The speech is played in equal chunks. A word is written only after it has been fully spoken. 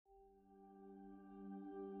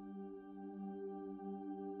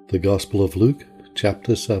The Gospel of Luke,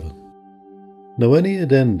 chapter 7. Now when he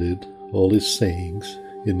had ended all his sayings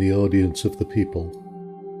in the audience of the people,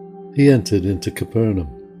 he entered into Capernaum.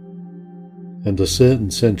 And a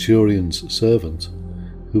certain centurion's servant,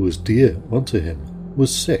 who was dear unto him,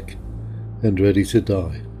 was sick and ready to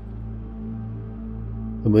die.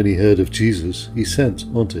 And when he heard of Jesus, he sent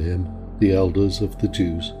unto him the elders of the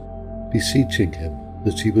Jews, beseeching him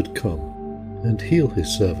that he would come and heal his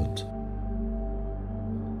servant.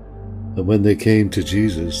 And when they came to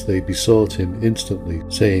Jesus, they besought him instantly,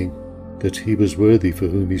 saying that he was worthy for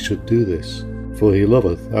whom he should do this, for he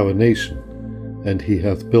loveth our nation, and he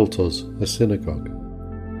hath built us a synagogue.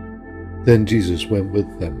 Then Jesus went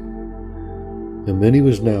with them. And when he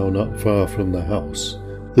was now not far from the house,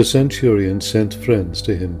 the centurion sent friends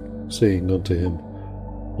to him, saying unto him,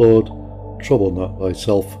 Lord, trouble not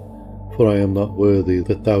thyself, for I am not worthy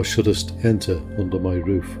that thou shouldest enter under my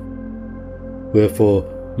roof.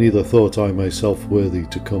 Wherefore neither thought I myself worthy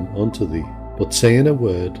to come unto thee, but say in a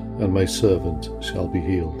word, and my servant shall be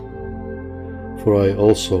healed. For I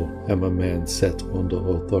also am a man set under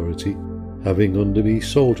authority, having under me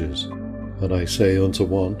soldiers. And I say unto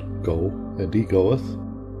one, Go, and he goeth,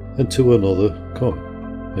 and to another, Come,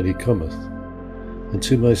 and he cometh, and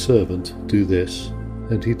to my servant, Do this,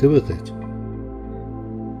 and he doeth it.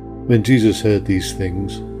 When Jesus heard these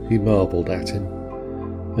things, he marvelled at him,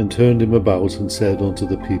 and turned him about, and said unto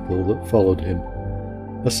the people that followed him,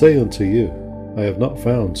 I say unto you, I have not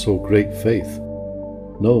found so great faith,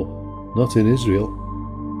 no, not in Israel.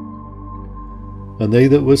 And they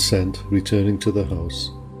that were sent, returning to the house,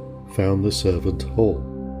 found the servant whole,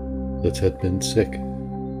 that had been sick.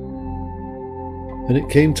 And it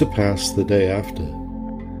came to pass the day after,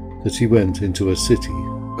 that he went into a city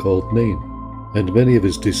called Nain, and many of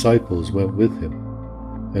his disciples went with him,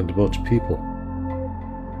 and much people.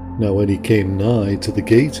 Now when he came nigh to the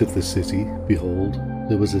gate of the city, behold,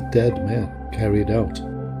 there was a dead man carried out,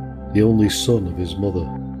 the only son of his mother,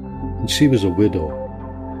 and she was a widow,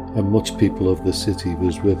 and much people of the city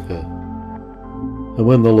was with her. And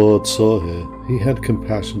when the Lord saw her, he had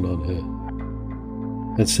compassion on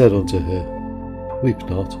her, and said unto her, Weep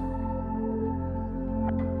not.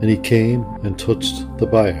 And he came and touched the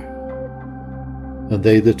bier, and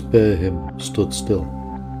they that bare him stood still.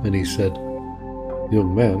 And he said,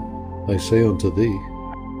 Young man, I say unto thee,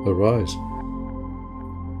 arise.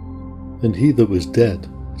 And he that was dead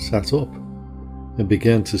sat up, and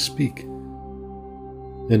began to speak.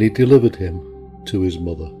 And he delivered him to his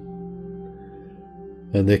mother.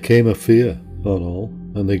 And there came a fear on all,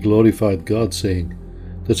 and they glorified God, saying,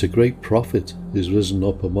 that a great prophet is risen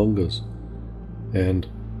up among us, and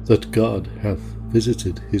that God hath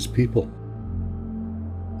visited his people.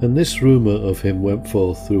 And this rumour of him went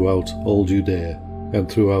forth throughout all Judea, and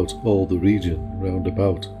throughout all the region round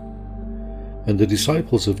about. And the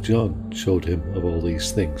disciples of John showed him of all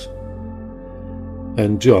these things.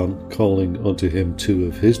 And John, calling unto him 2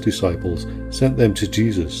 of his disciples, sent them to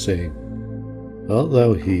Jesus, saying, Art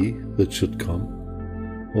thou he that should come,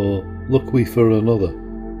 or look we for another?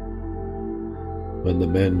 When the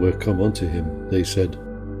men were come unto him, they said,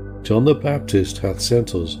 John the Baptist hath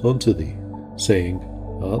sent us unto thee, saying,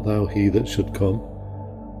 Art thou he that should come,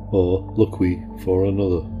 or look we for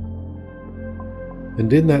another?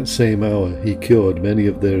 And in that same hour he cured many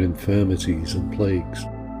of their infirmities and plagues,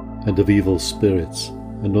 and of evil spirits,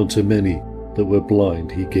 and unto many that were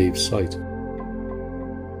blind he gave sight.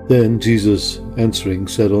 Then Jesus answering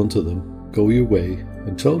said unto them, Go your way,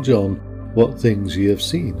 and tell John what things ye have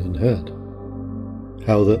seen and heard,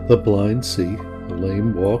 how that the blind see, the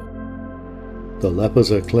lame walk, the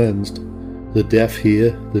lepers are cleansed, the deaf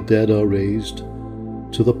hear, the dead are raised,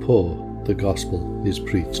 to the poor the gospel is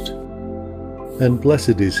preached. And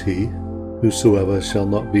blessed is he whosoever shall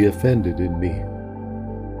not be offended in me.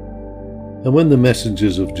 And when the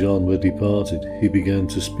messengers of John were departed, he began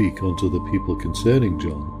to speak unto the people concerning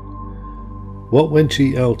John. What went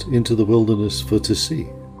ye out into the wilderness for to see?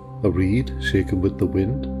 A reed shaken with the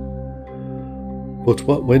wind? But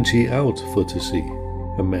what went ye out for to see?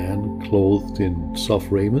 A man clothed in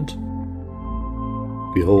soft raiment?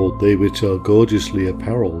 Behold, they which are gorgeously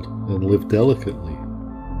apparelled and live delicately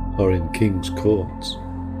are in kings' courts.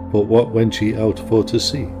 But what went ye out for to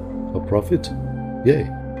see? A prophet? Yea,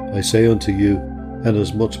 I say unto you, and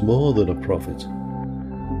as much more than a prophet.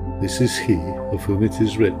 This is he of whom it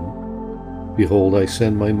is written, Behold, I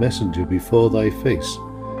send my messenger before thy face,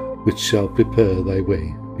 which shall prepare thy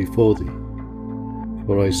way before thee.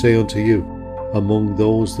 For I say unto you, among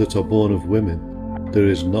those that are born of women, there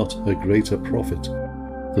is not a greater prophet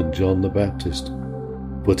than John the Baptist.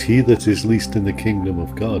 But he that is least in the kingdom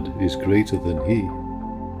of God is greater than he.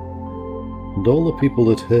 And all the people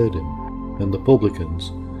that heard him, and the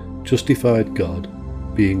publicans, justified God,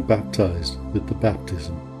 being baptized with the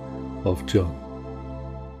baptism of John.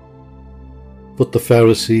 But the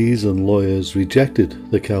Pharisees and lawyers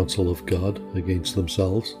rejected the counsel of God against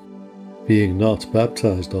themselves, being not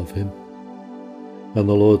baptized of him. And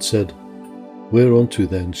the Lord said, Whereunto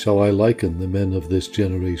then shall I liken the men of this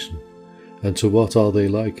generation? And to what are they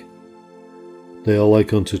like? They are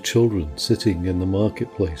like unto children sitting in the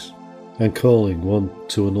marketplace, and calling one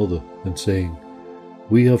to another, and saying,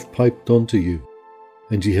 We have piped unto you,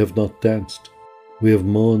 and ye have not danced. We have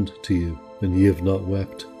mourned to you, and ye have not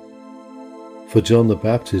wept. For John the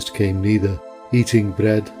Baptist came neither eating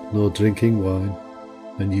bread nor drinking wine,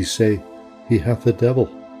 and ye say, He hath a devil.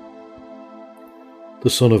 The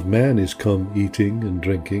Son of Man is come eating and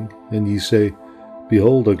drinking, and ye say,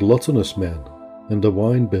 Behold a gluttonous man, and a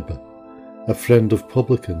winebibber, a friend of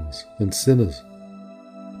publicans and sinners.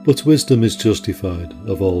 But wisdom is justified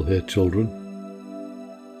of all her children.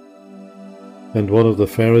 And one of the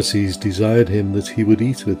Pharisees desired him that he would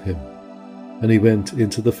eat with him. And he went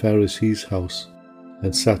into the Pharisee's house,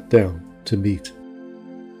 and sat down to meat.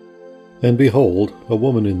 And behold, a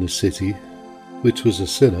woman in the city, which was a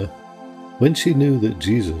sinner, when she knew that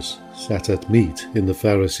Jesus sat at meat in the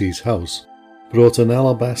Pharisee's house, brought an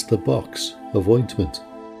alabaster box of ointment,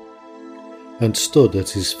 and stood at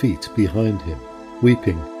his feet behind him,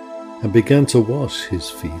 weeping, and began to wash his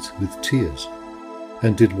feet with tears,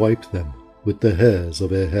 and did wipe them with the hairs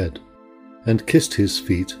of her head, and kissed his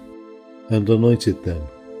feet, and anointed them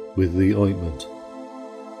with the ointment.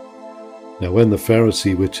 Now when the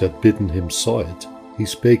Pharisee which had bidden him saw it, he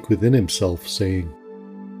spake within himself, saying,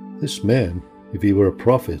 This man, if he were a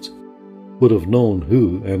prophet, would have known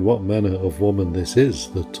who and what manner of woman this is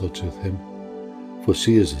that toucheth him, for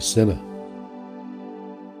she is a sinner.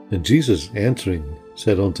 And Jesus answering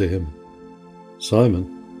said unto him,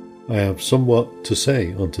 Simon, I have somewhat to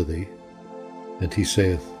say unto thee. And he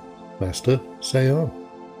saith, Master, say on.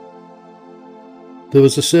 There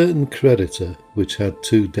was a certain creditor which had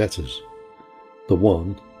 2 debtors. The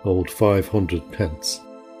one owed 500 pence,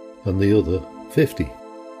 and the other 50.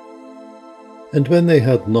 And when they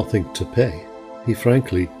had nothing to pay, he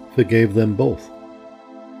frankly forgave them both.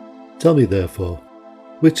 Tell me therefore,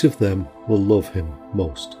 which of them will love him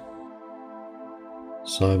most?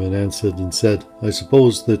 Simon answered and said, I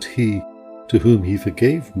suppose that he to whom he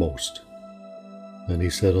forgave most. And he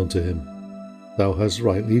said unto him, Thou hast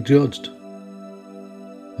rightly judged.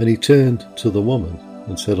 And he turned to the woman,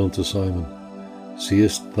 and said unto Simon,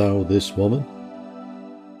 Seest thou this woman?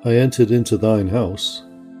 I entered into thine house,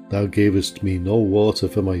 thou gavest me no water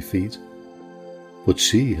for my feet, but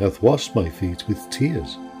she hath washed my feet with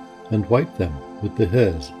tears, and wiped them with the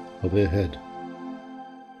hairs of her head.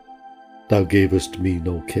 Thou gavest me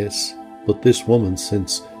no kiss, but this woman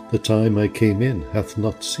since the time I came in hath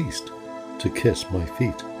not ceased to kiss my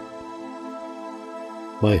feet.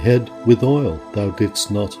 My head with oil thou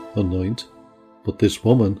didst not anoint, but this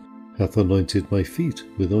woman hath anointed my feet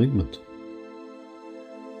with ointment.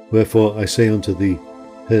 Wherefore I say unto thee,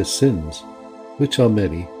 her sins, which are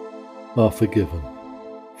many, are forgiven,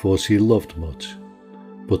 for she loved much.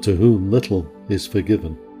 But to whom little is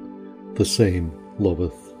forgiven, the same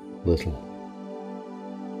loveth little.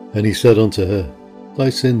 And he said unto her,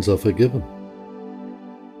 Thy sins are forgiven.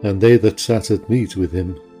 And they that sat at meat with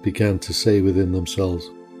him began to say within themselves,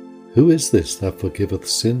 Who is this that forgiveth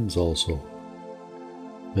sins also?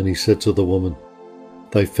 And he said to the woman,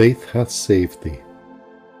 Thy faith hath saved thee.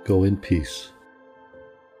 Go in peace.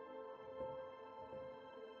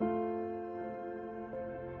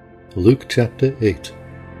 Luke chapter 8.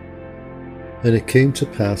 And it came to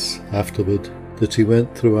pass afterward that he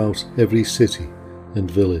went throughout every city and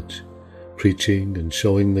village, preaching and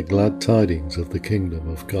showing the glad tidings of the kingdom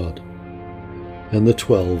of God. And the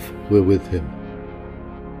 12 were with him.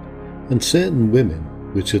 And certain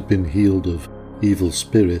women which had been healed of evil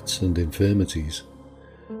spirits and infirmities,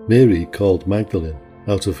 Mary called Magdalene,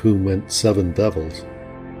 out of whom went 7 devils,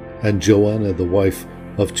 and Joanna the wife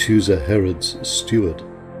of Chusa Herod's steward,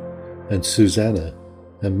 and Susanna,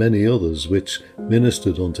 and many others which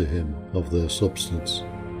ministered unto him of their substance.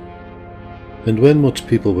 And when much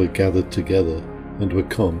people were gathered together, and were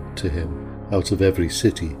come to him out of every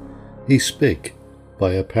city, he spake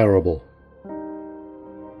by a parable.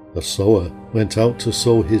 A sower went out to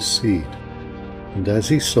sow his seed, and as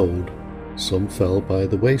he sowed, some fell by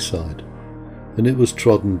the wayside, and it was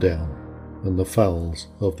trodden down, and the fowls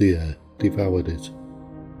of the air devoured it.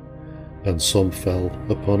 And some fell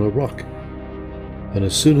upon a rock, and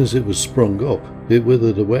as soon as it was sprung up, it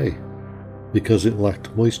withered away, because it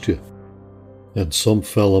lacked moisture. and some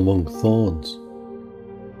fell among thorns,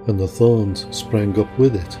 and the thorns sprang up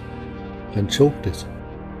with it, and choked it.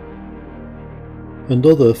 And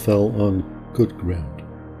other fell on good ground,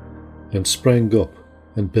 and sprang up,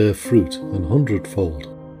 and bare fruit 100-fold.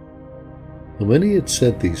 And when he had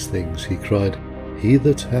said these things, he cried, He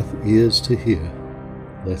that hath ears to hear,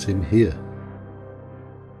 let him hear.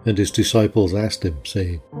 And his disciples asked him,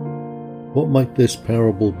 saying, What might this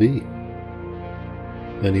parable be?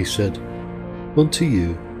 And he said, Unto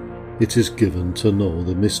you it is given to know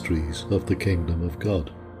the mysteries of the kingdom of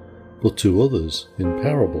God, but to others in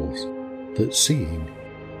parables, that seeing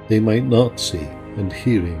they might not see, and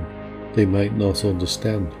hearing they might not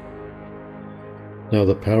understand. Now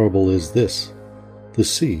the parable is this: the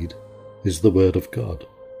seed is the word of God.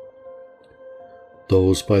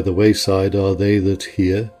 Those by the wayside are they that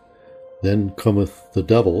hear. Then cometh the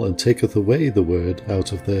devil, and taketh away the word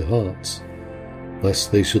out of their hearts,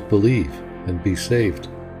 lest they should believe and be saved.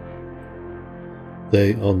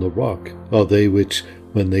 They on the rock are they which,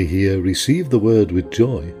 when they hear, receive the word with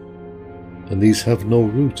joy. And these have no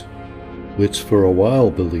root, which for a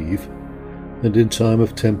while believe, and in time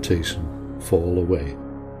of temptation fall away.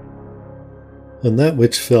 And that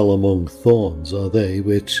which fell among thorns are they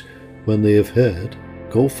which, when they have heard,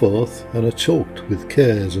 go forth and are choked with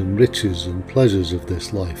cares and riches and pleasures of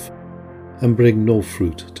this life, and bring no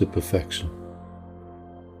fruit to perfection.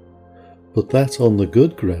 But that on the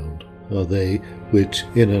good ground are they which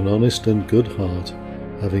in an honest and good heart,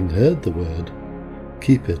 having heard the word,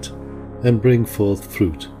 keep it, and bring forth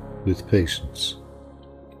fruit with patience.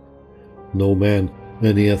 No man,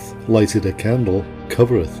 when he hath lighted a candle,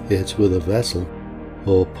 covereth it with a vessel,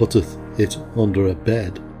 or putteth it under a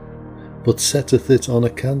bed, but setteth it on a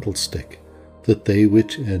candlestick, that they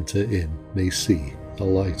which enter in may see the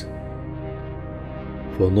light.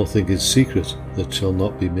 For nothing is secret that shall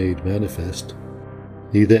not be made manifest,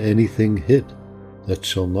 neither anything hid that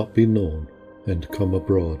shall not be known and come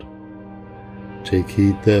abroad. Take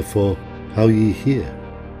heed therefore how ye hear,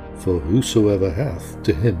 for whosoever hath,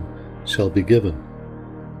 to him shall be given,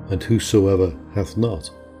 and whosoever hath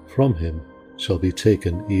not, from him shall be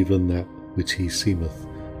taken even that which he seemeth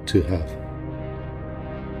to have.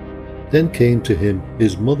 Then came to him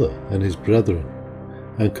his mother and his brethren,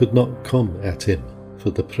 and could not come at him for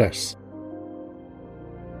the press.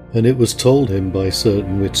 And it was told him by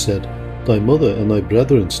certain which said, Thy mother and thy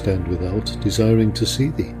brethren stand without, desiring to see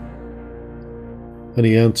thee. And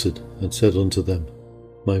he answered and said unto them,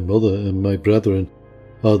 My mother and my brethren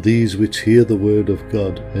are these which hear the word of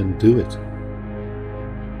God and do it.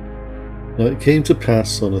 Now it came to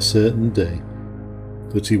pass on a certain day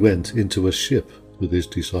that he went into a ship with his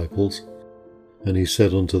disciples, and he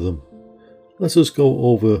said unto them, Let us go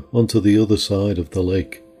over unto the other side of the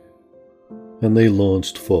lake. And they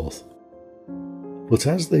launched forth. But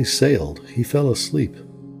as they sailed, he fell asleep.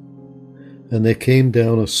 And there came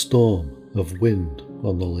down a storm of wind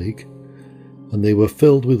on the lake, and they were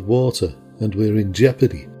filled with water, and were in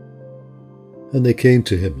jeopardy. And they came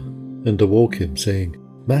to him, and awoke him, saying,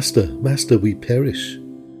 Master, Master, we perish.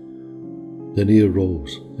 Then he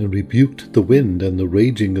arose, and rebuked the wind and the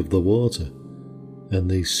raging of the water, and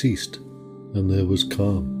they ceased, and there was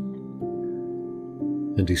calm.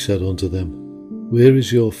 And he said unto them, Where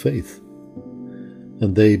is your faith?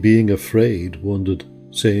 And they, being afraid, wondered,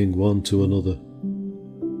 saying one to another,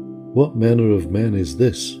 What manner of man is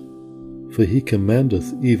this? For he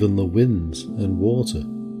commandeth even the winds and water,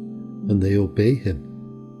 and they obey him.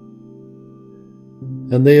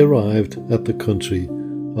 And they arrived at the country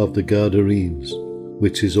of the Gadarenes,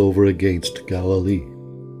 which is over against Galilee.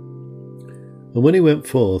 And when he went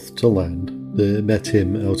forth to land, there met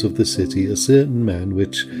him out of the city a certain man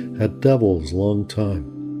which had devils long time,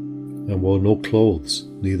 and wore no clothes,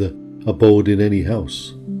 neither abode in any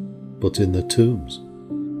house, but in the tombs.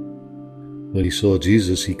 When he saw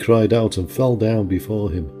Jesus, he cried out and fell down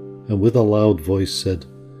before him, and with a loud voice said,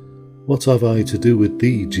 What have I to do with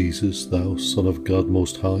thee, Jesus, thou Son of God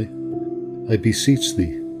Most High? I beseech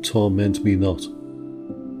thee, torment me not.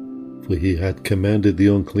 For he had commanded the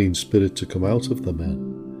unclean spirit to come out of the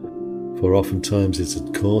man. For oftentimes it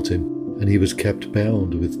had caught him, and he was kept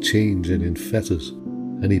bound with chains and in fetters,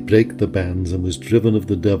 and he brake the bands, and was driven of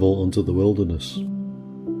the devil unto the wilderness.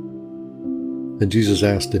 And Jesus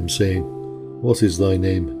asked him, saying, What is thy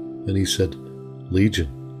name? And he said,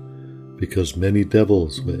 Legion, because many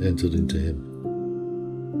devils were entered into him.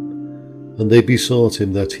 And they besought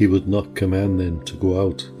him that he would not command them to go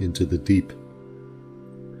out into the deep.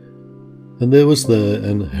 And there was there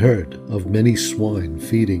an herd of many swine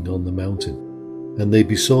feeding on the mountain, and they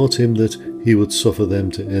besought him that he would suffer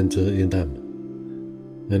them to enter in them.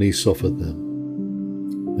 And he suffered them.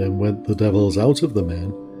 Then went the devils out of the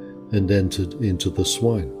man, and entered into the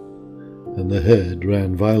swine. And the herd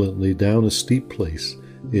ran violently down a steep place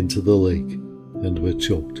into the lake, and were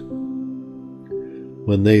choked.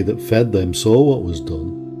 When they that fed them saw what was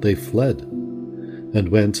done, they fled, and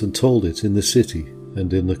went and told it in the city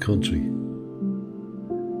and in the country.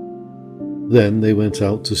 Then they went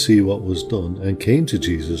out to see what was done, and came to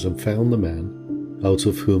Jesus, and found the man, out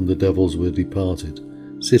of whom the devils were departed,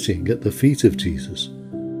 sitting at the feet of Jesus,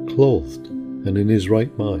 clothed and in his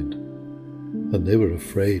right mind. And they were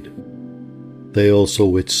afraid. They also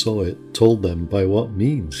which saw it told them by what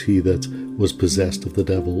means he that was possessed of the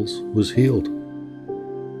devils was healed.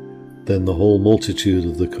 Then the whole multitude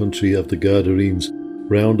of the country of the Gadarenes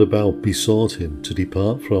round about besought him to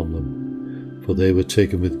depart from them, for they were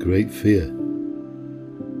taken with great fear.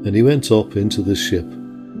 And he went up into the ship,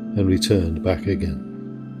 and returned back again.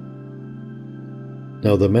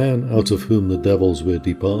 Now the man out of whom the devils were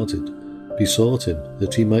departed besought him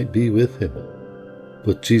that he might be with him.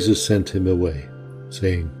 But Jesus sent him away,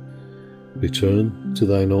 saying, Return to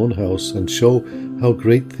thine own house, and show how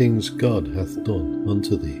great things God hath done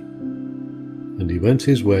unto thee. And he went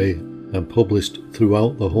his way, and published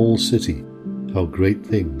throughout the whole city how great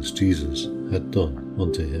things Jesus had done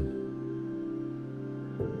unto him.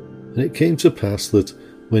 And it came to pass that,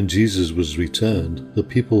 when Jesus was returned, the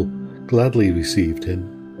people gladly received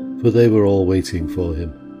him, for they were all waiting for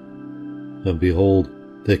him. And behold,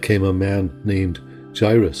 there came a man named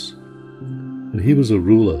Jairus, and he was a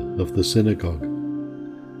ruler of the synagogue.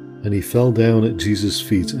 And he fell down at Jesus'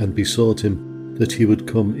 feet, and besought him that he would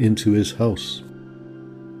come into his house.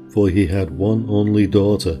 For he had one only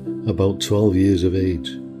daughter, about 12 years of age,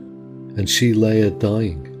 and she lay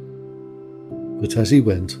a-dying. But as he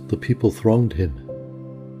went, the people thronged him.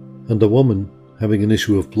 And a woman, having an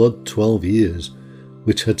issue of blood 12 years,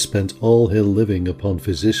 which had spent all her living upon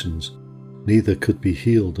physicians, neither could be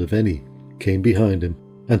healed of any, came behind him,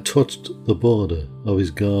 and touched the border of his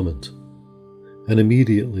garment. And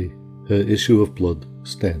immediately her issue of blood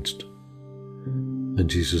stanched. And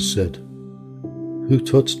Jesus said, Who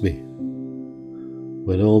touched me?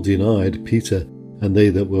 When all denied, Peter and they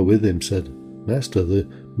that were with him said, Master, the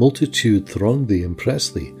multitude thronged thee and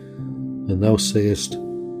pressed thee, and thou sayest,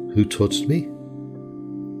 Who touched me?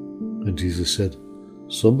 And Jesus said,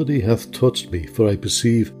 Somebody hath touched me, for I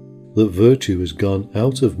perceive that virtue is gone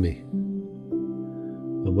out of me.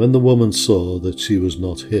 And when the woman saw that she was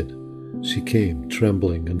not hid, she came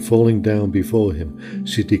trembling, and falling down before him,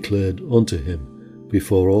 she declared unto him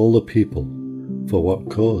before all the people for what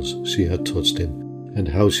cause she had touched him, and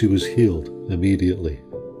how she was healed immediately.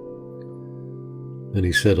 And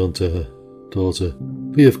he said unto her, Daughter,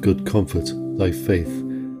 be of good comfort, thy faith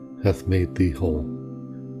hath made thee whole.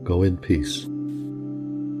 Go in peace.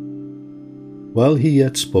 While he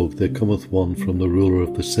yet spoke, there cometh one from the ruler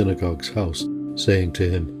of the synagogue's house, saying to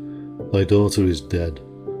him, Thy daughter is dead,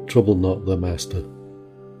 trouble not the master.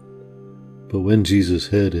 But when Jesus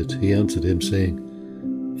heard it, he answered him,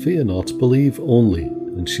 saying, Fear not, believe only,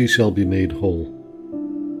 and she shall be made whole.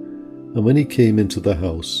 And when he came into the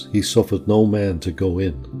house, he suffered no man to go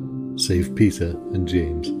in, save Peter and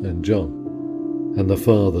James and John, and the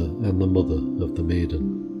father and the mother of the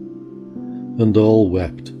maiden. And all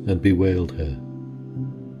wept and bewailed her.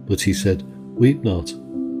 But he said, Weep not,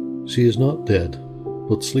 she is not dead,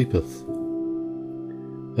 but sleepeth.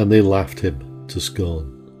 And they laughed him to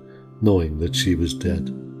scorn, knowing that she was dead.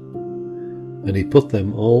 And he put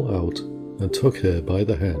them all out, and took her by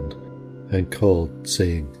the hand, and called,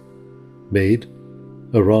 saying, Maid,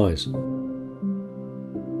 arise.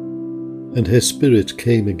 And her spirit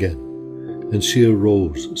came again, and she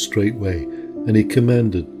arose straightway, and he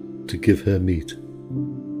commanded to give her meat.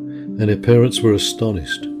 And her parents were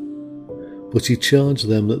astonished, but he charged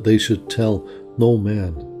them that they should tell no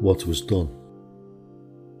man what was done.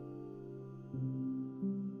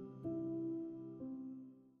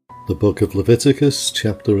 The book of Leviticus,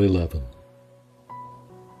 chapter 11.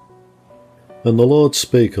 And the Lord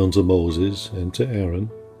spake unto Moses and to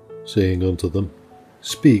Aaron, saying unto them,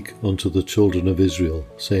 Speak unto the children of Israel,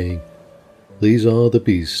 saying, These are the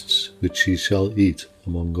beasts which ye shall eat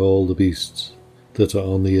among all the beasts that are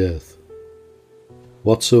on the earth.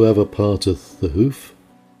 Whatsoever parteth the hoof,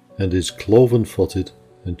 and is cloven-footed,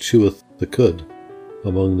 and cheweth the cud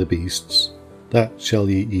among the beasts, that shall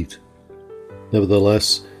ye eat.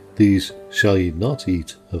 Nevertheless, these shall ye not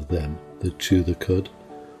eat of them that chew the cud,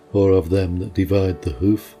 or of them that divide the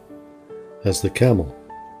hoof, as the camel,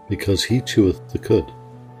 because he cheweth the cud,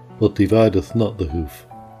 but divideth not the hoof.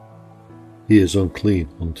 He is unclean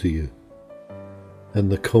unto you.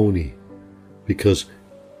 And the coney, because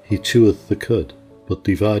he cheweth the cud, but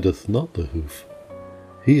divideth not the hoof,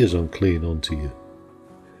 he is unclean unto you.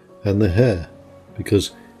 And the hare,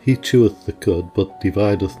 because he cheweth the cud, but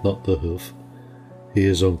divideth not the hoof, he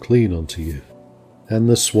is unclean unto you. And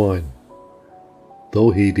the swine,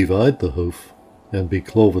 though he divide the hoof, and be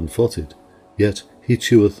cloven-footed, yet he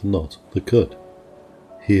cheweth not the cud,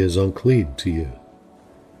 he is unclean to you.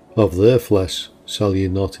 Of their flesh shall ye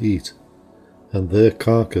not eat, and their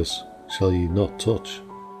carcass shall ye not touch,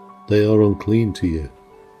 they are unclean to you.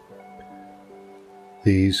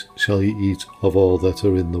 These shall ye eat of all that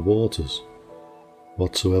are in the waters.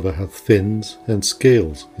 Whatsoever hath fins and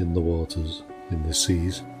scales in the waters, in the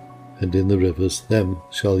seas, and in the rivers, them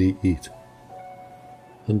shall ye eat.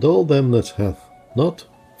 And all them that hath not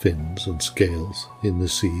fins and scales in the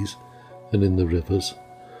seas, and in the rivers,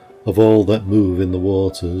 of all that move in the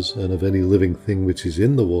waters, and of any living thing which is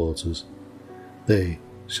in the waters, they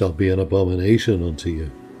shall be an abomination unto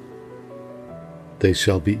you. They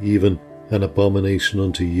shall be even an abomination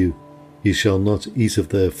unto you. Ye shall not eat of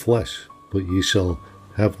their flesh, but ye shall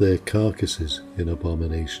have their carcasses in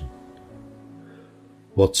abomination.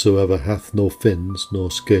 Whatsoever hath no fins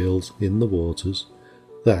nor scales in the waters,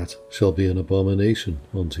 that shall be an abomination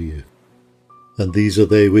unto you. And these are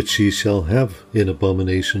they which ye shall have in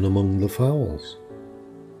abomination among the fowls.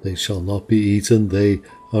 They shall not be eaten, they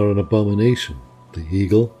are an abomination, the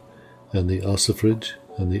eagle, and the ossifrage,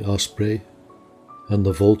 and the osprey, and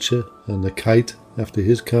the vulture, and the kite after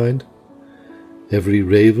his kind, every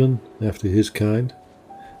raven after his kind,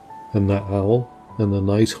 and the owl, and the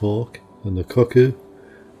night hawk, and the cuckoo,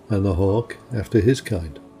 and the hawk after his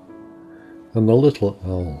kind, and the little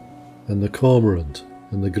owl, and the cormorant,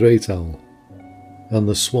 and the great owl, and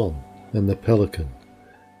the swan, and the pelican,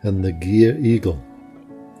 and the gier eagle,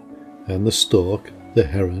 and the stork, the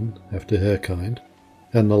heron after her kind,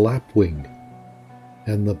 and the lapwing,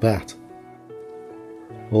 and the bat.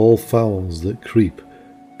 All fowls that creep,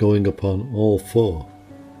 going upon all four,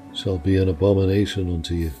 shall be an abomination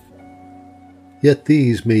unto you. Yet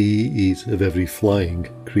these may ye eat of every flying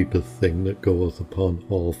creepeth thing that goeth upon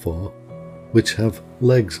all four, which have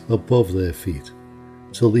legs above their feet,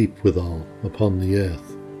 to leap withal upon the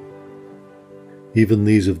earth. Even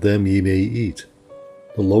these of them ye may eat,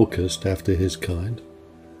 the locust after his kind,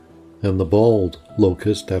 and the bald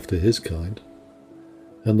locust after his kind,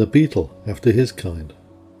 and the beetle after his kind,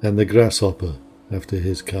 and the grasshopper after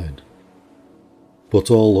his kind. But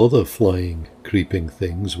all other flying, creeping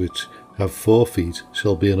things which have 4 feet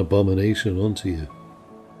shall be an abomination unto you.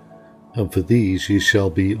 And for these ye shall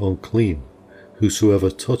be unclean. Whosoever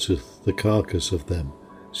toucheth the carcass of them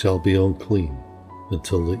shall be unclean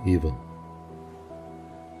until the even.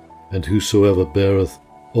 And whosoever beareth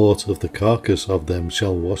aught of the carcass of them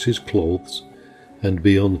shall wash his clothes, and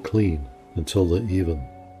be unclean until the even.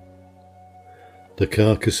 The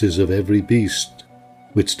carcasses of every beast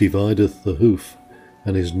which divideth the hoof,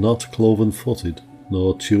 and is not cloven-footed,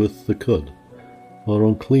 nor cheweth the cud, are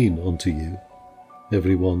unclean unto you.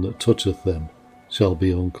 Every one that toucheth them shall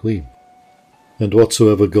be unclean. And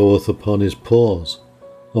whatsoever goeth upon his paws,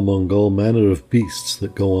 among all manner of beasts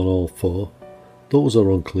that go on all four, those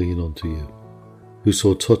are unclean unto you.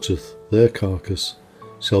 Whoso toucheth their carcass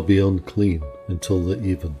shall be unclean until the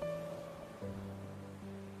even.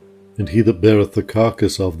 And he that beareth the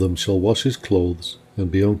carcass of them shall wash his clothes, and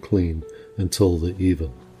be unclean until the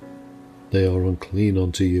even. They are unclean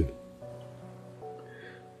unto you.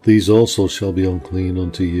 These also shall be unclean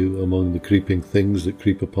unto you among the creeping things that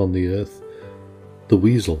creep upon the earth, the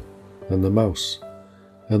weasel, and the mouse,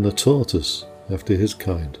 and the tortoise after his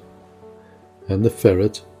kind, and the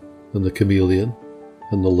ferret, and the chameleon,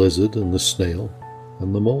 and the lizard, and the snail,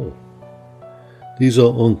 and the mole. These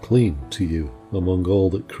are unclean to you among all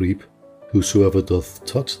that creep. Whosoever doth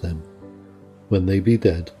touch them, when they be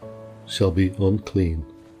dead, shall be unclean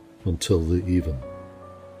until the even.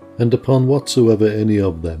 And upon whatsoever any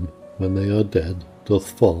of them, when they are dead,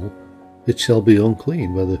 doth fall, it shall be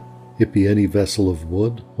unclean, whether it be any vessel of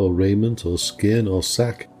wood, or raiment, or skin, or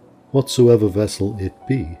sack, whatsoever vessel it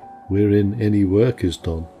be, wherein any work is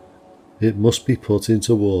done, it must be put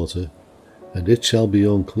into water, and it shall be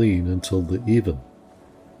unclean until the even.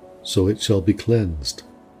 So it shall be cleansed.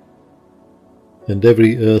 And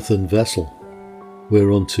every earthen vessel,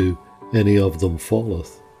 whereunto any of them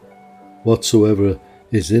falleth, whatsoever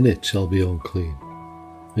is in it shall be unclean,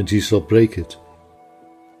 and ye shall break it.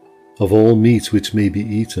 Of all meat which may be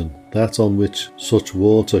eaten, that on which such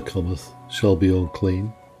water cometh shall be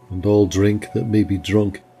unclean, and all drink that may be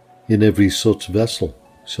drunk in every such vessel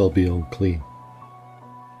shall be unclean.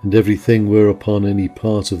 And everything whereupon any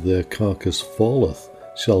part of their carcass falleth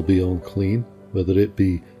shall be unclean, whether it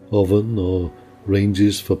be oven, or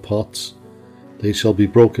ranges for pots, they shall be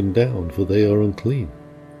broken down, for they are unclean,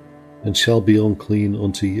 and shall be unclean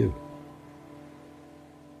unto you.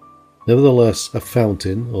 Nevertheless, a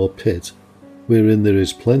fountain or pit, wherein there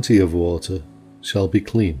is plenty of water, shall be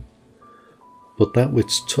clean, but that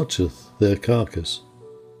which toucheth their carcass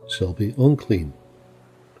shall be unclean.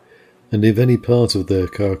 And if any part of their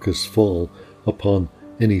carcass fall upon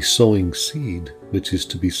any sowing seed which is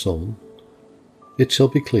to be sown, it shall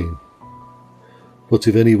be clean. But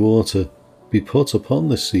if any water be put upon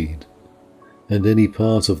the seed, and any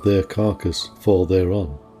part of their carcass fall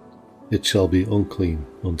thereon, it shall be unclean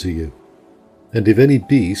unto you. And if any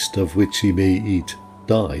beast of which ye may eat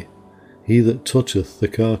die, he that toucheth the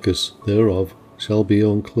carcass thereof shall be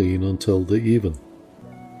unclean until the even.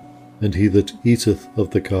 And he that eateth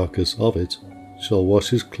of the carcass of it shall wash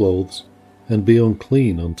his clothes, and be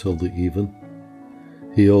unclean until the even.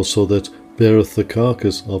 He also that beareth the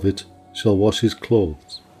carcass of it shall wash his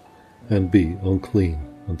clothes, and be unclean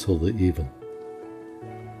until the even.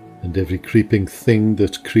 And every creeping thing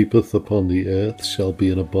that creepeth upon the earth shall be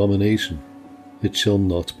an abomination, it shall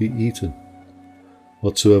not be eaten.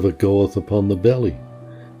 Whatsoever goeth upon the belly,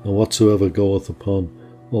 and whatsoever goeth upon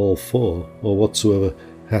all four, or whatsoever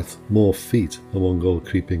hath more feet among all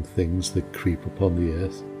creeping things that creep upon the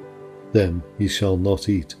earth, them ye shall not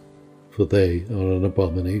eat, for they are an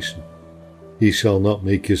abomination. Ye shall not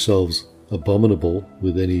make yourselves abominable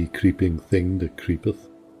with any creeping thing that creepeth,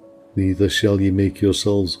 neither shall ye make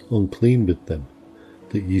yourselves unclean with them,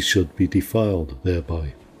 that ye should be defiled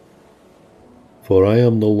thereby. For I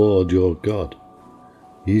am the Lord your God.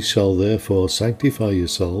 Ye shall therefore sanctify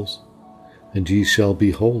yourselves, and ye shall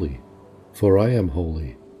be holy, for I am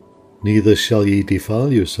holy. Neither shall ye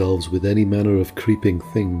defile yourselves with any manner of creeping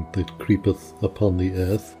thing that creepeth upon the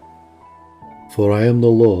earth. For I am the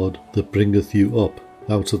Lord that bringeth you up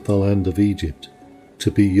out of the land of Egypt, to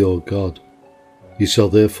be your God. Ye shall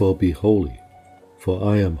therefore be holy, for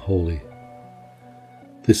I am holy.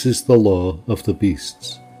 This is the law of the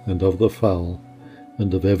beasts, and of the fowl,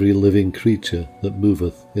 and of every living creature that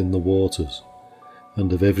moveth in the waters,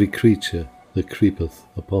 and of every creature that creepeth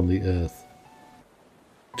upon the earth,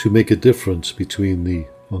 to make a difference between the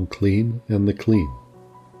unclean and the clean,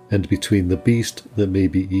 and between the beast that may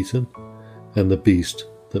be eaten and the beast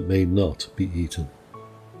that may not be eaten.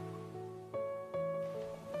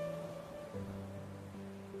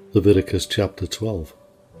 Leviticus chapter 12.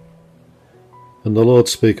 And the Lord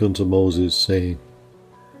spake unto Moses, saying,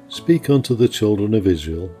 Speak unto the children of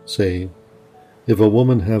Israel, saying, If a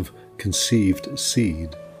woman have conceived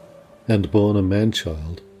seed, and born a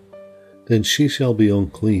man-child, then she shall be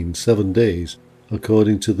unclean 7 days,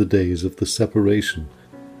 according to the days of the separation.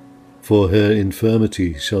 For her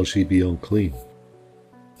infirmity shall she be unclean.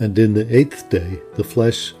 And in the 8th day the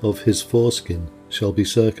flesh of his foreskin shall be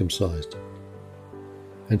circumcised.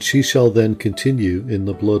 And she shall then continue in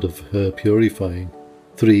the blood of her purifying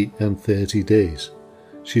 33 days.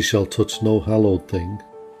 She shall touch no hallowed thing,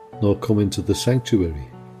 nor come into the sanctuary,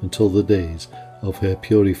 until the days of her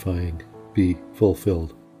purifying be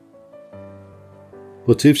fulfilled.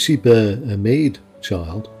 But if she bear a maid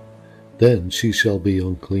child, then she shall be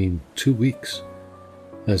unclean 2 weeks,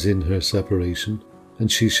 as in her separation,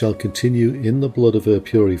 and she shall continue in the blood of her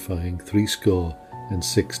purifying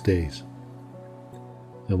 66 days.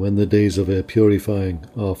 And when the days of her purifying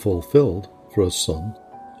are fulfilled for a son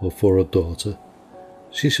or for a daughter,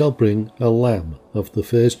 she shall bring a lamb of the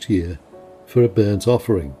first year for a burnt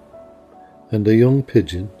offering, and a young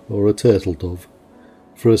pigeon or a turtle dove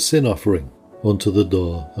for a sin offering unto the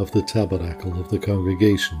door of the tabernacle of the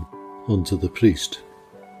congregation unto the priest,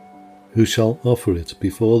 who shall offer it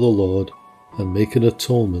before the Lord and make an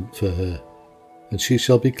atonement for her, and she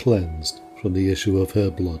shall be cleansed from the issue of her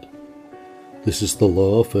blood. This is the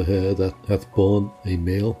law for her that hath borne a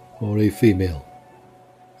male or a female.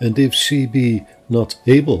 And if she be not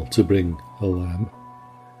able to bring a lamb,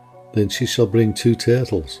 then she shall bring 2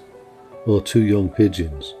 turtles, or 2 young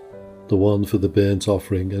pigeons, the one for the burnt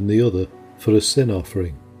offering and the other for a sin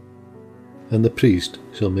offering. And the priest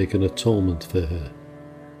shall make an atonement for her,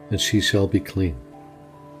 and she shall be clean.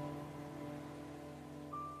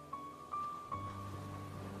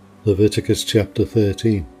 Leviticus chapter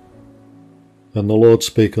 13. And the Lord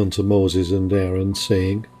spake unto Moses and Aaron,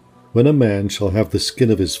 saying, When a man shall have the skin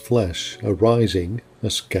of his flesh arising, a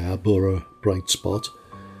scab or a bright spot,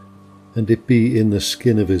 and it be in the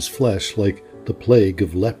skin of his flesh like the plague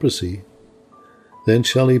of leprosy, then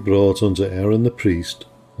shall he brought unto Aaron the priest,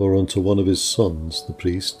 or unto one of his sons the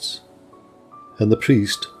priests. And the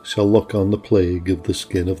priest shall look on the plague of the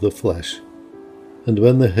skin of the flesh, and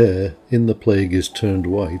when the hair in the plague is turned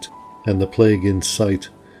white, and the plague in sight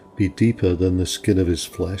be deeper than the skin of his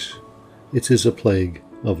flesh, it is a plague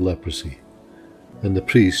of leprosy, and the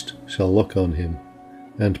priest shall look on him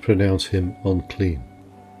and pronounce him unclean.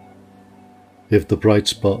 If the bright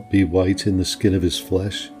spot be white in the skin of his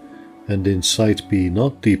flesh, and in sight be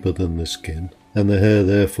not deeper than the skin, and the hair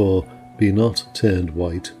therefore be not turned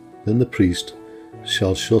white, then the priest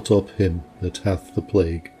shall shut up him that hath the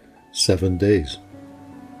plague 7 days.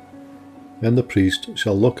 And the priest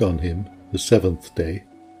shall look on him the 7th day,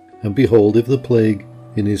 and behold, if the plague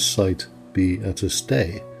in his sight be at a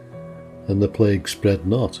stay, and the plague spread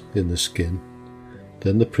not in the skin,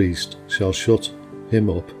 then the priest shall shut him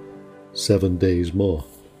up 7 days more.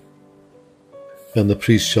 And the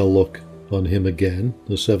priest shall look on him again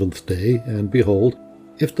the 7th day, and behold,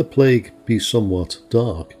 if the plague be somewhat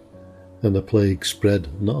dark, and the plague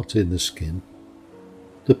spread not in the skin,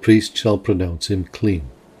 the priest shall pronounce him clean.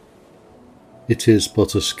 It is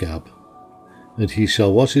but a scab, and he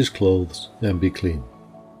shall wash his clothes and be clean.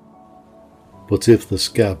 But if the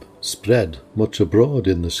scab spread much abroad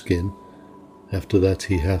in the skin, after that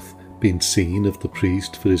he hath been seen of the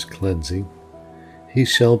priest for his cleansing, he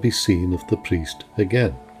shall be seen of the priest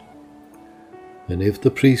again. And if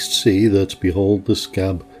the priest see that, behold, the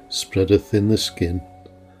scab spreadeth in the skin,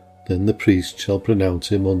 then the priest shall pronounce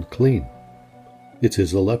him unclean. It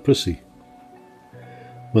is a leprosy.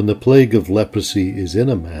 When the plague of leprosy is in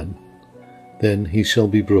a man, then he shall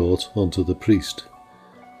be brought unto the priest,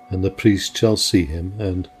 and the priest shall see him,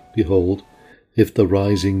 and, behold, if the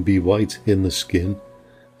rising be white in the skin,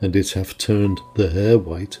 and it have turned the hair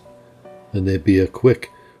white, and there be a quick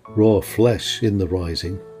raw flesh in the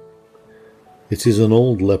rising, it is an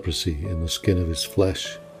old leprosy in the skin of his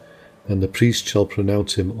flesh, and the priest shall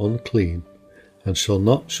pronounce him unclean, and shall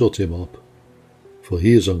not shut him up, for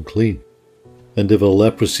he is unclean. And if a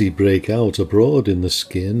leprosy break out abroad in the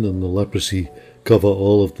skin, and the leprosy cover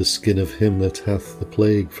all of the skin of him that hath the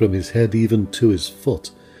plague from his head even to his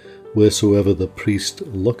foot, wheresoever the priest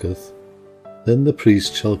looketh, then the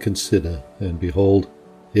priest shall consider, and behold,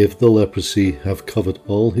 if the leprosy have covered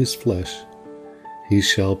all his flesh, he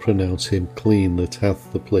shall pronounce him clean that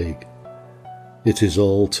hath the plague. It is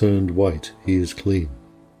all turned white, he is clean.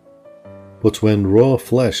 But when raw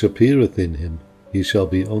flesh appeareth in him, he shall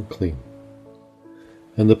be unclean.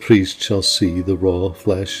 And the priest shall see the raw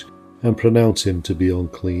flesh, and pronounce him to be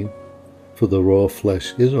unclean, for the raw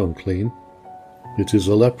flesh is unclean. It is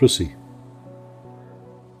a leprosy.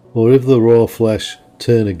 Or if the raw flesh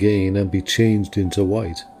turn again, and be changed into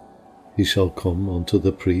white, he shall come unto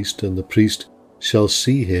the priest, and the priest shall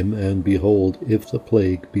see him, and behold, if the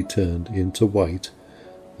plague be turned into white,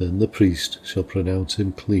 then the priest shall pronounce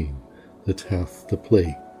him clean that hath the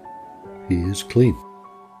plague. He is clean.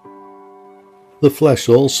 The flesh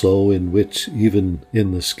also, in which even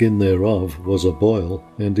in the skin thereof was a boil,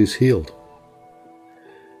 and is healed.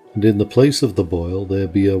 And in the place of the boil there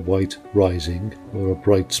be a white rising, or a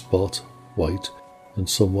bright spot, white, and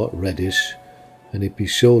somewhat reddish, and it be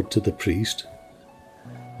showed to the priest.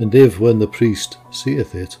 And if, when the priest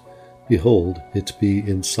seeth it, behold, it be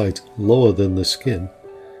in sight lower than the skin,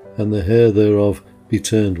 and the hair thereof be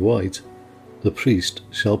turned white, the priest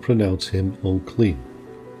shall pronounce him unclean.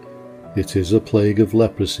 It is a plague of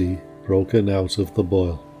leprosy broken out of the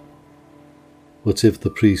boil. But if the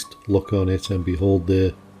priest look on it, and behold,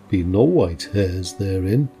 there be no white hairs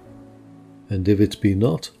therein, and if it be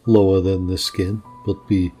not lower than the skin, but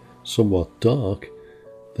be somewhat dark,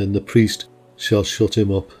 then the priest shall shut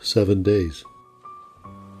him up 7 days.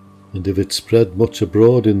 And if it spread much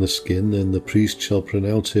abroad in the skin, then the priest shall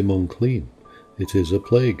pronounce him unclean. It is a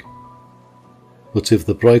plague. But if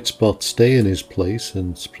the bright spot stay in his place,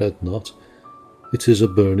 and spread not, it is a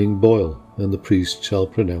burning boil, and the priest shall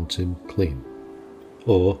pronounce him clean.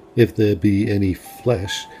 Or if there be any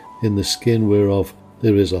flesh in the skin whereof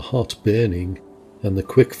there is a hot burning, and the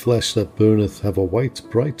quick flesh that burneth have a white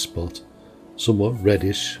bright spot, somewhat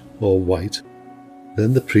reddish or white,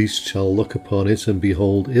 then the priest shall look upon it, and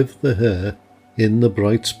behold, if the hair in the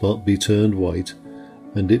bright spot be turned white,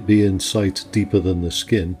 and it be in sight deeper than the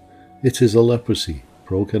skin, it is a leprosy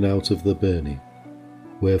broken out of the burning.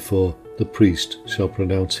 Wherefore the priest shall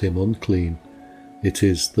pronounce him unclean. It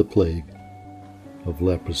is the plague of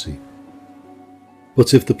leprosy.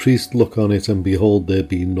 But if the priest look on it, and behold, there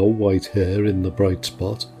be no white hair in the bright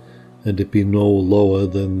spot, and it be no lower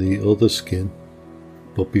than the other skin,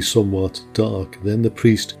 but be somewhat dark, then the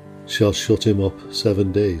priest shall shut him up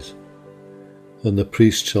 7 days. And the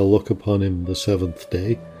priest shall look upon him the 7th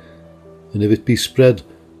day, and if it be spread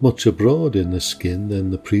much abroad in the skin, then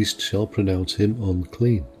the priest shall pronounce him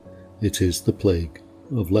unclean. It is the plague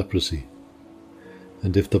of leprosy.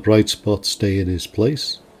 And if the bright spot stay in his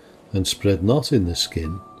place, and spread not in the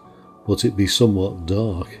skin, but it be somewhat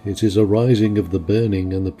dark, it is a rising of the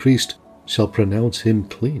burning, and the priest shall pronounce him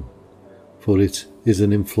clean, for it is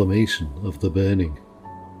an inflammation of the burning.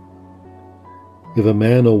 If a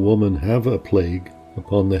man or woman have a plague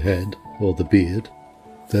upon the head or the beard,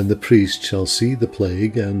 then the priest shall see the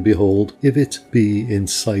plague, and behold, if it be in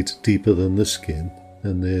sight deeper than the skin,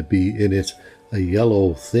 and there be in it a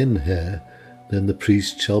yellow thin hair, then the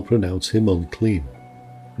priest shall pronounce him unclean.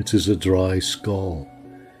 It is a dry scall,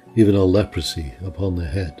 even a leprosy upon the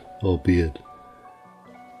head or beard.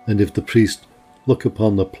 And if the priest look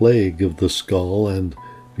upon the plague of the scall, and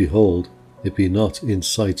behold, it be not in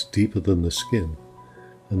sight deeper than the skin,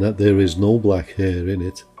 and that there is no black hair in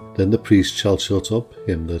it, then the priest shall shut up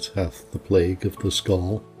him that hath the plague of the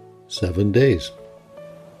scall 7 days.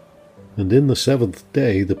 And in the 7th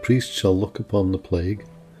day the priest shall look upon the plague,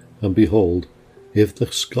 and behold, if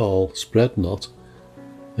the scall spread not,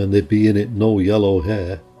 and there be in it no yellow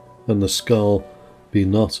hair, and the scall be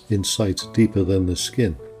not in sight deeper than the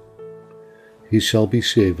skin, he shall be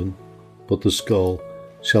shaven, but the scall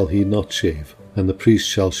shall he not shave, and the priest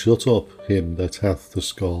shall shut up him that hath the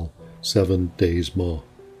scall 7 days more.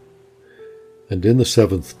 And in the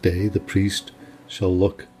 7th day the priest shall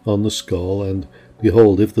look on the scall, and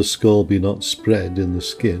behold, if the scall be not spread in the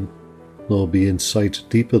skin, nor be in sight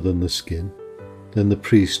deeper than the skin, then the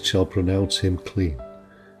priest shall pronounce him clean,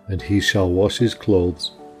 and he shall wash his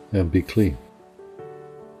clothes and be clean.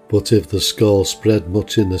 But if the scall spread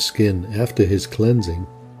much in the skin after his cleansing,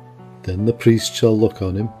 then the priest shall look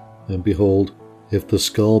on him, and behold, if the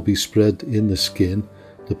scall be spread in the skin,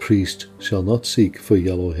 the priest shall not seek for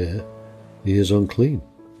yellow hair, he is unclean.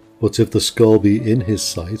 But if the scall be in his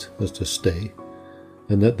sight as to stay,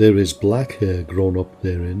 and that there is black hair grown up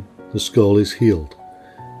therein, the scall is healed,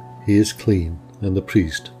 he is clean, and the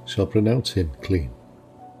priest shall pronounce him clean.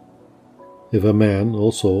 If a man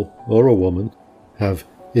also or a woman have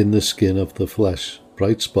in the skin of the flesh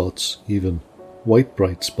bright spots, even white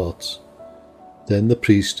bright spots, then the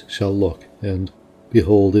priest shall look, and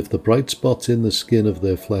behold, if the bright spots in the skin of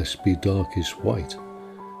their flesh be darkish white,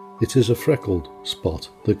 it is a freckled spot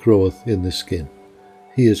that groweth in the skin,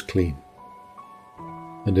 he is clean.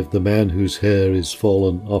 And if the man whose hair is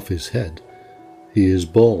fallen off his head, he is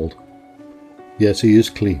bald, yet he is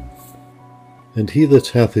clean. And he that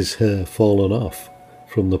hath his hair fallen off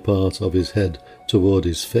from the part of his head toward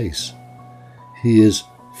his face, he is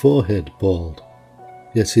forehead bald,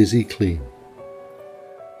 yet is he clean.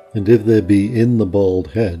 And if there be in the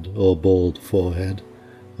bald head or bald forehead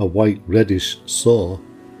a white reddish sore,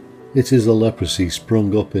 it is a leprosy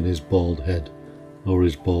sprung up in his bald head or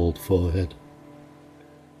his bald forehead.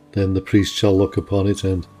 Then the priest shall look upon it,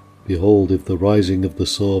 and behold, if the rising of the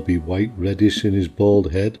sore be white reddish in his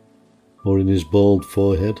bald head or in his bald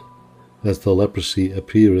forehead, as the leprosy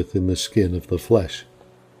appeareth in the skin of the flesh,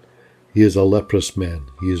 he is a leprous man,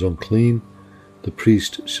 he is unclean, the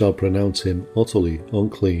priest shall pronounce him utterly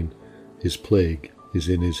unclean, his plague is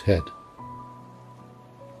in his head.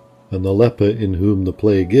 And the leper in whom the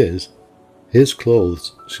plague is, his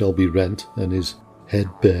clothes shall be rent, and his head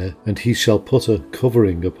bare, and he shall put a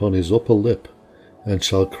covering upon his upper lip, and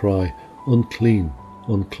shall cry, Unclean,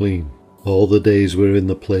 unclean. All the days wherein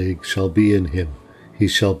the plague shall be in him, he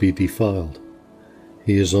shall be defiled.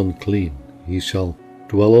 He is unclean, he shall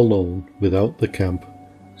dwell alone, without the camp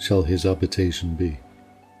shall his habitation be.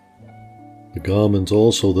 The garment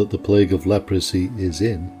also that the plague of leprosy is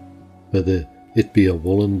in, whether it be a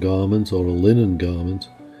woolen garment or a linen garment,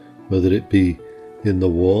 whether it be in the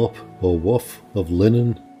warp or woof of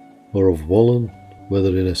linen or of woolen,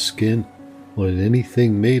 whether in a skin or in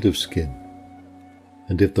anything made of skin.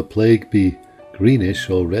 And if the plague be greenish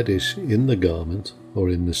or reddish in the garment or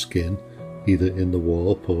in the skin, either in the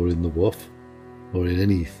warp or in the woof, or in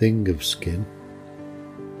any thing of skin,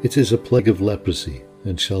 it is a plague of leprosy,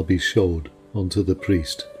 and shall be showed unto the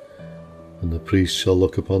priest. And the priest shall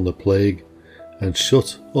look upon the plague, and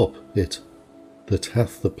shut up it that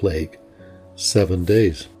hath the plague 7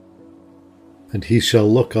 days. And he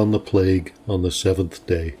shall look on the plague on the 7th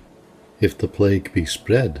day. If the plague be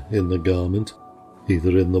spread in the garment,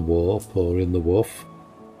 either in the warp or in the woof,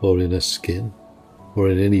 or in a skin, or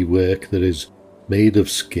in any work that is made of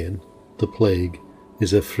skin, the plague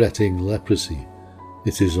is a fretting leprosy,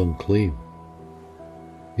 it is unclean.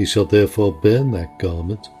 He shall therefore burn that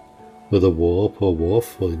garment, whether warp or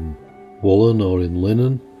woof, or in woolen or in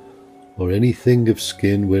linen, or anything of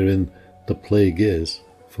skin wherein the plague is,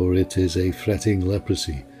 for it is a fretting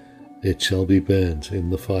leprosy, it shall be burnt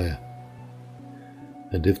in the fire.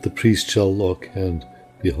 And if the priest shall look, and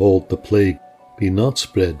behold, the plague be not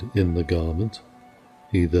spread in the garment,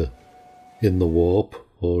 either in the warp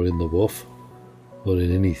or in the woof, or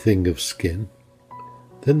in any thing of skin,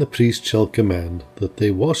 then the priest shall command that they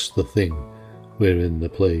wash the thing wherein the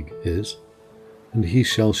plague is, and he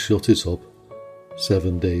shall shut it up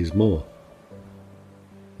 7 days more.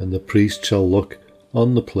 And the priest shall look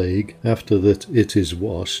on the plague after that it is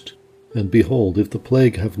washed, and behold, if the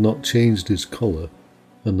plague have not changed his colour,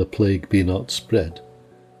 and the plague be not spread,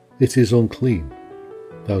 it is unclean.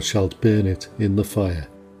 Thou shalt burn it in the fire.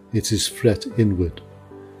 It is fret inward,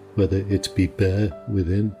 whether it be bare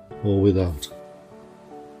within or without.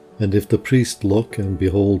 And if the priest look, and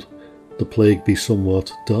behold, the plague be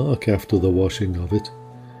somewhat dark after the washing of it,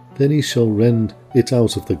 then he shall rend it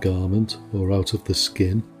out of the garment, or out of the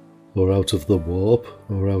skin, or out of the warp,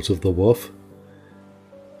 or out of the woof.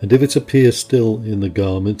 And if it appear still in the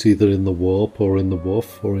garment, either in the warp, or in the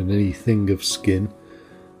woof, or in any thing of skin,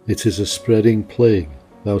 it is a spreading plague.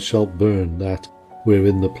 Thou shalt burn that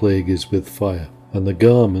wherein the plague is with fire. And the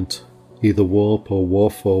garment, either warp, or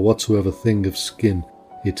woof, or whatsoever thing of skin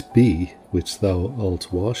it be, which thou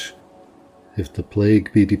alt wash, if the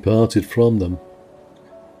plague be departed from them,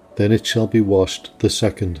 then it shall be washed the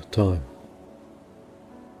second time,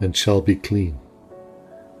 and shall be clean.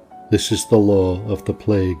 This is the law of the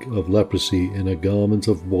plague of leprosy in a garment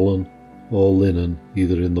of woolen or linen,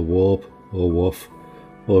 either in the warp or woof,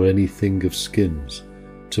 or any thing of skins,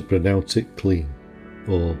 to pronounce it clean,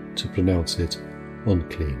 or to pronounce it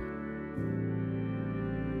unclean.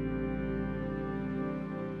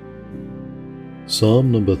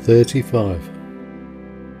 Psalm number 35.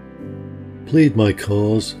 Plead my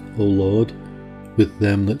cause, O Lord, with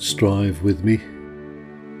them that strive with me.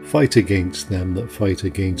 Fight against them that fight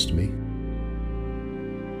against me.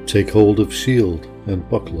 Take hold of shield and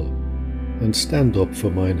buckler, and stand up for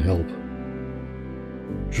mine help.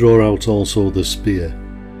 Draw out also the spear,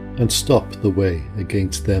 and stop the way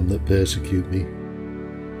against them that persecute me.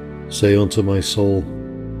 Say unto my soul,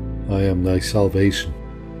 I am thy salvation.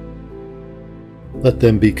 Let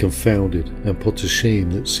them be confounded and put to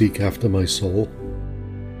shame that seek after my soul.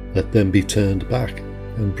 Let them be turned back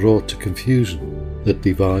and brought to confusion that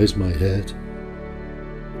devise my hurt.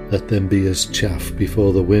 Let them be as chaff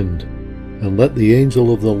before the wind, and let the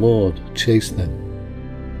angel of the Lord chase them.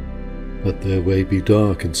 Let their way be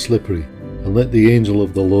dark and slippery, and let the angel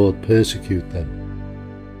of the Lord persecute them.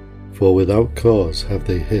 For without cause have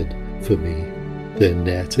they hid for me their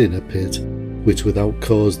net in a pit, which without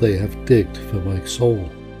cause they have digged for my soul.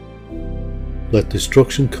 Let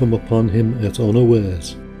destruction come upon him at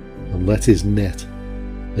unawares, and let his net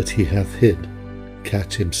that he hath hid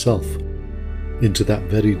catch himself. Into that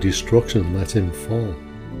very destruction let him fall.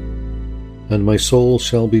 And my soul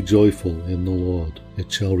shall be joyful in the Lord,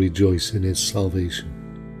 it shall rejoice in his salvation.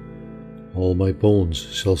 All my bones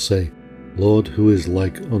shall say, Lord, who is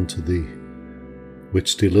like unto thee,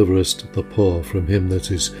 which deliverest the poor from him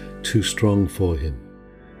that is too strong for him,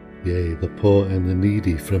 yea, the poor and the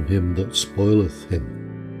needy from him that spoileth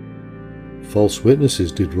him. False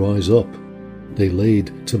witnesses did rise up, they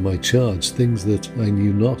laid to my charge things that I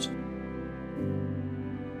knew not.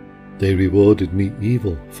 They rewarded me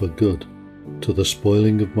evil for good, to the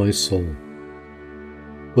spoiling of my soul.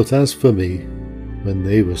 But as for me, when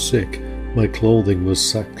they were sick, my clothing was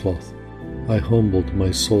sackcloth. I humbled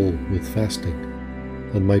my soul with fasting,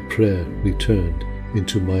 and my prayer returned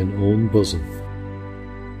into mine own bosom.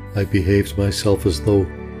 I behaved myself as though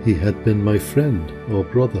he had been my friend or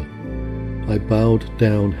brother. I bowed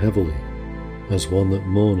down heavily, as one that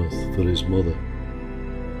mourneth for his mother.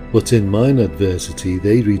 But in mine adversity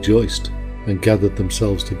they rejoiced, and gathered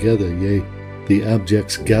themselves together, yea, the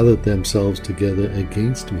abjects gathered themselves together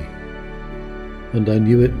against me. And I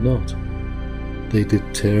knew it not. They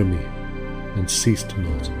did tear me, and ceased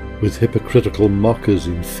not. With hypocritical mockers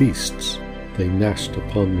in feasts, they gnashed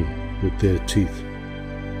upon me with their teeth.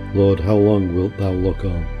 Lord, how long wilt thou look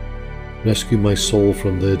on? Rescue my soul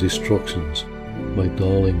from their destructions, my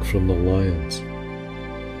darling from the lions.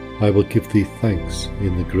 I will give thee thanks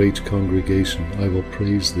in the great congregation, I will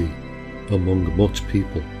praise thee among much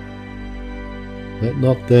people. Let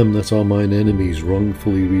not them that are mine enemies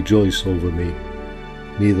wrongfully rejoice over me,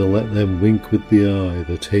 neither let them wink with the eye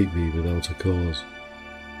that hate me without a cause.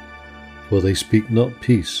 For they speak not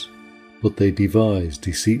peace, but they devise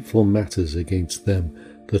deceitful matters against them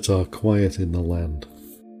that are quiet in the land.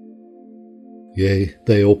 Yea,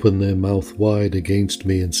 they opened their mouth wide against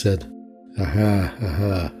me, and said, Aha,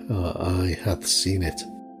 aha, our eye hath seen it.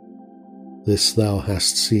 This thou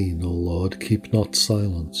hast seen, O Lord, keep not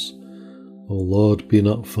silence. O Lord, be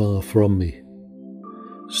not far from me.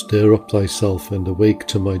 Stir up thyself, and awake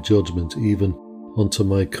to my judgment, even unto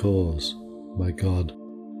my cause, my God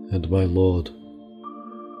and my Lord.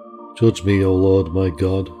 Judge me, O Lord my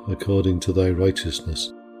God, according to thy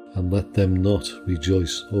righteousness, and let them not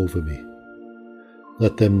rejoice over me.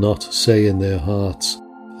 Let them not say in their hearts,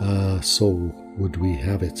 Ah, so would we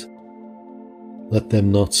have it. Let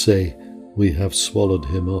them not say, We have swallowed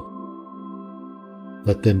him up.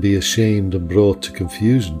 Let them be ashamed and brought to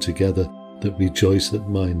confusion together that rejoice at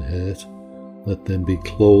mine hurt. Let them be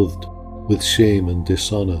clothed with shame and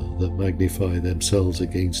dishonour that magnify themselves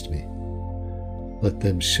against me. Let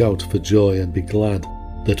them shout for joy and be glad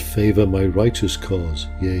that favour my righteous cause,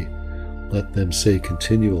 yea, let them say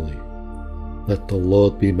continually, Let the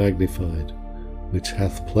Lord be magnified, which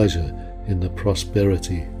hath pleasure in the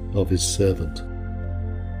prosperity of his servant.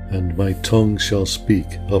 And my tongue shall speak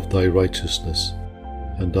of thy righteousness,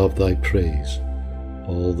 and of thy praise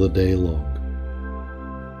all the day long.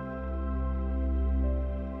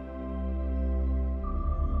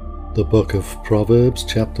 The Book of Proverbs,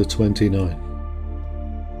 chapter 29.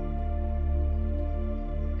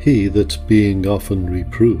 He that, being often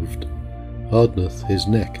reproved, hardeneth his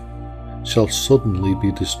neck, shall suddenly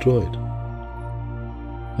be destroyed,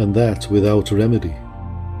 and that without remedy.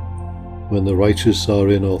 When the righteous are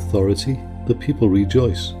in authority, the people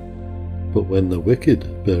rejoice, but when the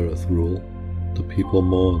wicked beareth rule, the people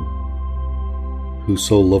mourn.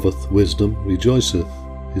 Whoso loveth wisdom rejoiceth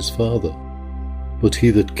his father, but he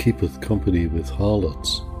that keepeth company with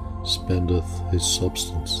harlots spendeth his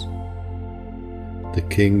substance. The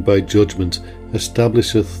king by judgment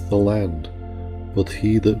establisheth the land, but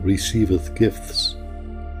he that receiveth gifts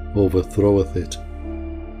overthroweth it.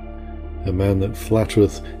 A man that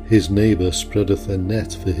flattereth his neighbour spreadeth a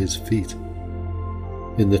net for his feet.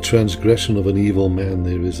 In the transgression of an evil man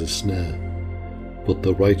there is a snare, but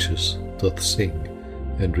the righteous doth sing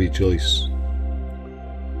and rejoice.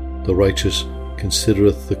 The righteous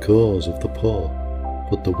considereth the cause of the poor,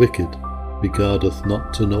 but the wicked regardeth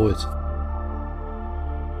not to know it.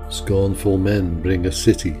 Scornful men bring a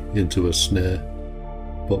city into a snare,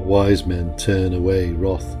 but wise men turn away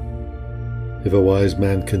wrath. If a wise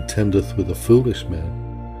man contendeth with a foolish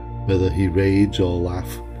man, whether he rage or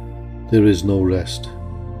laugh, there is no rest.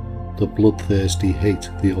 The bloodthirsty hate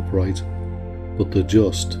the upright, but the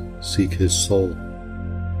just seek his soul.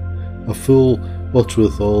 A fool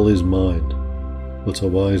uttereth all his mind, but a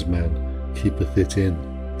wise man keepeth it in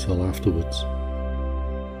till afterwards.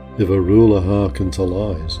 If a ruler hearken to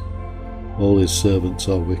lies, all his servants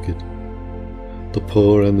are wicked. The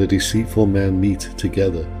poor and the deceitful man meet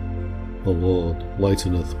together, the Lord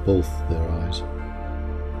lighteneth both their eyes.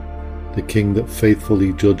 The king that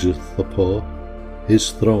faithfully judgeth the poor,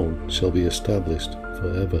 his throne shall be established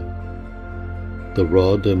for ever. The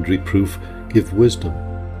rod and reproof give wisdom,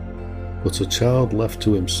 but a child left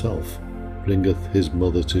to himself bringeth his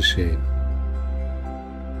mother to shame.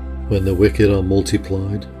 When the wicked are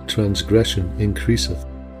multiplied, transgression increaseth,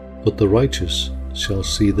 but the righteous shall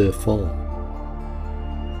see their fall.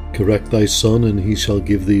 Correct thy son, and he shall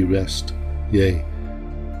give thee rest, yea,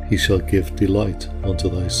 he shall give delight unto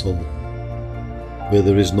thy soul. Where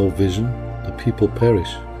there is no vision, the people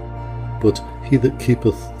perish, but he that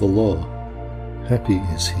keepeth the law, happy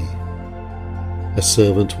is he. A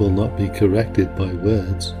servant will not be corrected by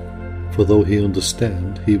words, for though he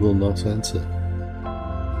understand, he will not answer.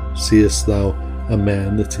 Seest thou a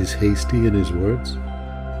man that is hasty in his words?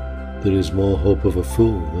 There is more hope of a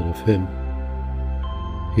fool than of him.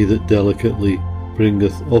 He that delicately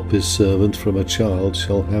bringeth up his servant from a child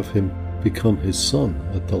shall have him become his son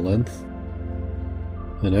at the length.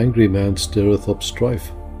 An angry man stirreth up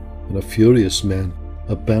strife, and a furious man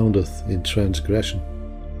aboundeth in transgression.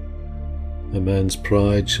 A man's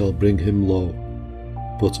pride shall bring him low,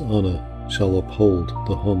 but honour shall uphold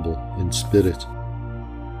the humble in spirit.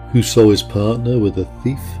 Whoso is partner with a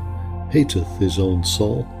thief hateth his own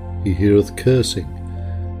soul. He heareth cursing,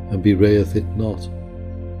 and bewrayeth it not.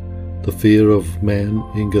 The fear of man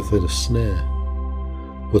hingeth at a snare,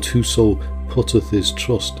 but whoso putteth his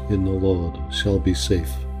trust in the Lord shall be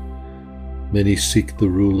safe. Many seek the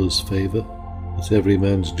ruler's favour, but every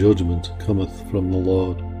man's judgment cometh from the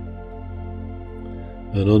Lord.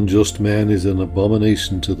 An unjust man is an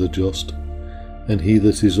abomination to the just, and he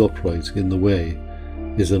that is upright in the way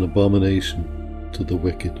is an abomination to the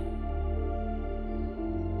wicked.